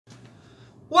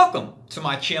Welcome to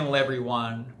my channel,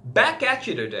 everyone. Back at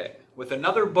you today with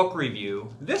another book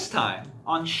review, this time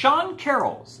on Sean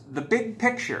Carroll's The Big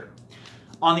Picture,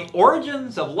 on the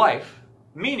origins of life,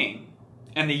 meaning,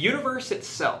 and the universe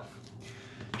itself.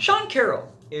 Sean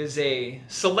Carroll is a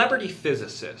celebrity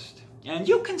physicist, and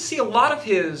you can see a lot of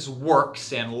his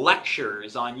works and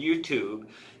lectures on YouTube.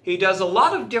 He does a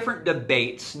lot of different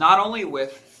debates, not only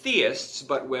with theists,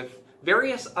 but with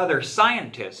various other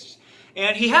scientists.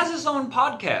 And he has his own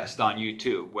podcast on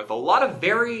YouTube with a lot of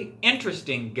very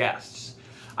interesting guests.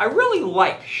 I really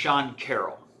like Sean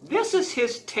Carroll. This is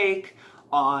his take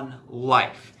on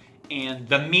life and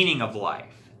the meaning of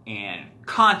life and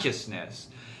consciousness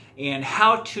and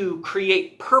how to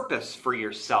create purpose for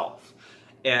yourself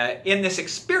in this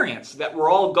experience that we're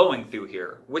all going through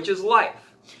here, which is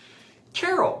life.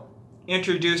 Carroll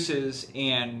introduces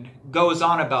and goes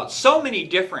on about so many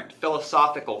different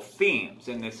philosophical themes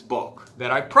in this book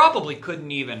that I probably couldn't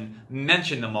even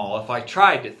mention them all if I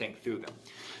tried to think through them.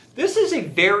 This is a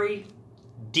very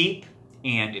deep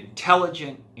and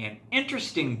intelligent and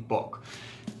interesting book.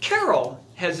 Carroll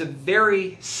has a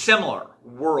very similar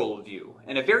worldview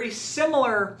and a very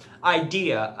similar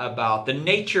idea about the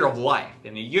nature of life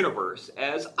in the universe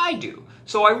as I do.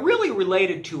 So I really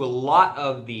related to a lot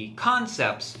of the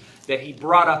concepts that he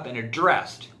brought up and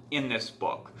addressed in this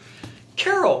book.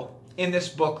 Carroll, in this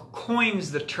book,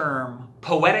 coins the term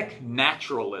poetic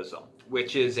naturalism,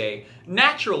 which is a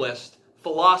naturalist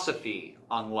philosophy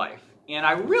on life. And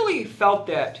I really felt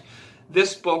that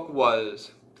this book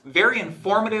was very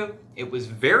informative, it was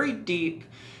very deep,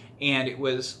 and it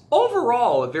was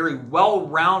overall a very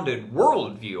well-rounded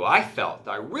worldview, I felt.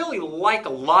 I really like a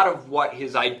lot of what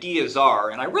his ideas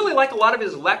are, and I really like a lot of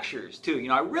his lectures, too. You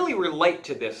know, I really relate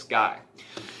to this guy.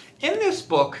 In this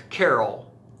book,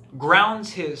 Carroll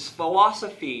grounds his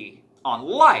philosophy on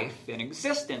life and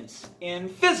existence in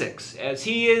physics, as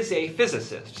he is a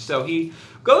physicist. So he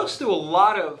goes through a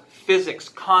lot of physics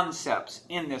concepts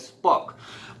in this book,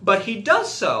 but he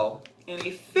does so in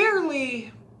a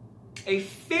fairly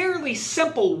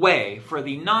simple way for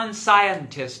the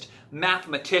non-scientist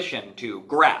mathematician to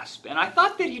grasp. And I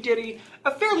thought that he did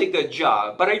a fairly good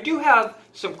job, but I do have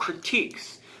some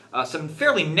critiques, some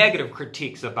fairly negative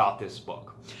critiques about this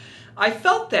book. I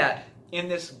felt that in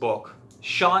this book,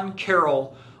 Sean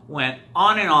Carroll went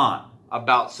on and on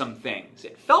about some things.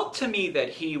 It felt to me that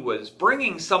he was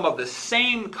bringing some of the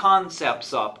same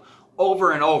concepts up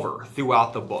over and over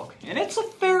throughout the book. And it's a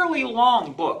fairly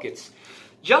long book. It's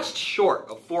just short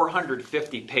of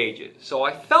 450 pages. So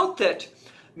I felt that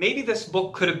maybe this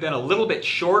book could have been a little bit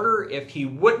shorter if he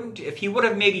would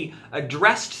have maybe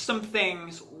addressed some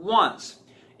things once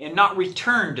and not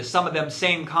returned to some of them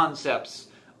same concepts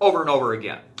over and over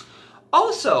again.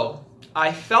 Also,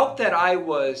 I felt that I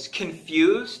was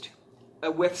confused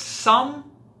with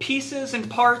some pieces and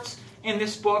parts in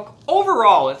this book.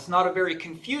 Overall, it's not a very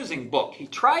confusing book. He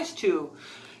tries to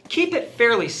keep it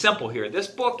fairly simple here. This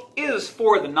book is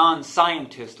for the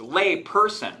non-scientist, lay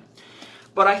person.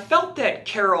 But I felt that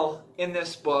Carroll, in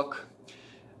this book,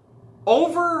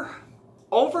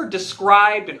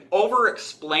 over-described and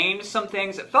over-explained some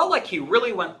things. It felt like he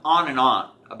really went on and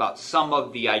on about some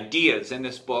of the ideas in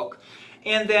this book.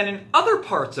 And then in other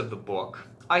parts of the book,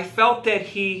 I felt that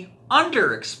he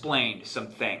under-explained some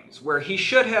things, where he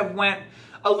should have went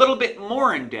a little bit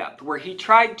more in depth, where he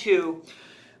tried to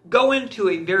go into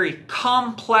a very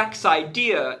complex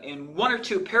idea in one or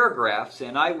two paragraphs,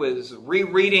 and I was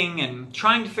rereading and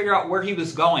trying to figure out where he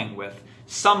was going with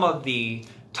some of the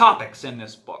topics in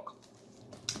this book.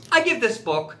 I give this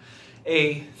book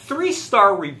a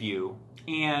 3-star review,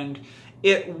 and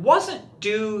it wasn't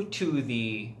due to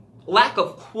the lack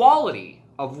of quality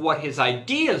of what his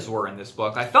ideas were in this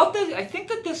book. I think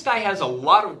that this guy has a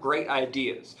lot of great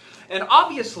ideas. And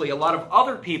obviously a lot of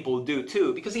other people do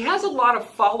too, because he has a lot of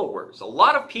followers. A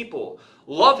lot of people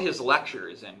love his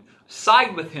lectures and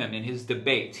side with him in his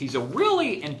debates. He's a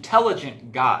really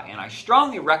intelligent guy, and I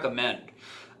strongly recommend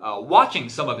watching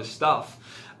some of his stuff.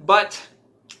 But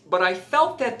I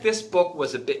felt that this book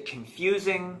was a bit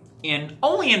confusing,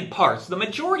 only in parts. The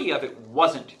majority of it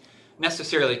wasn't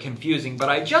necessarily confusing, but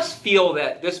I just feel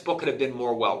that this book could have been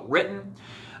more well written.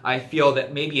 I feel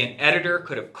that maybe an editor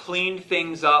could have cleaned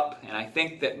things up, and I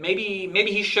think that maybe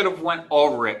he should have went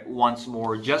over it once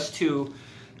more just to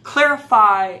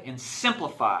clarify and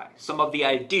simplify some of the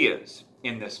ideas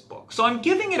in this book. So I'm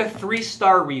giving it a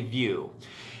 3-star review,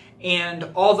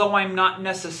 and although I'm not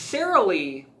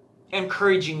necessarily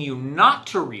encouraging you not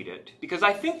to read it, because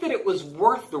I think that it was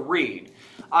worth the read,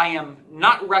 I am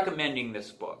not recommending this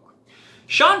book.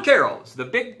 Sean Carroll's The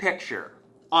Big Picture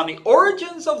on the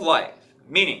Origins of Life,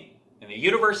 meaning, in the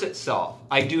universe itself,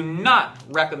 I do not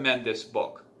recommend this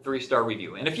book. 3-star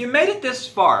review. And if you made it this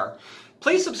far,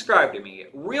 please subscribe to me. It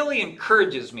really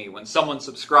encourages me when someone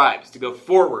subscribes to go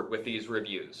forward with these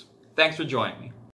reviews. Thanks for joining me.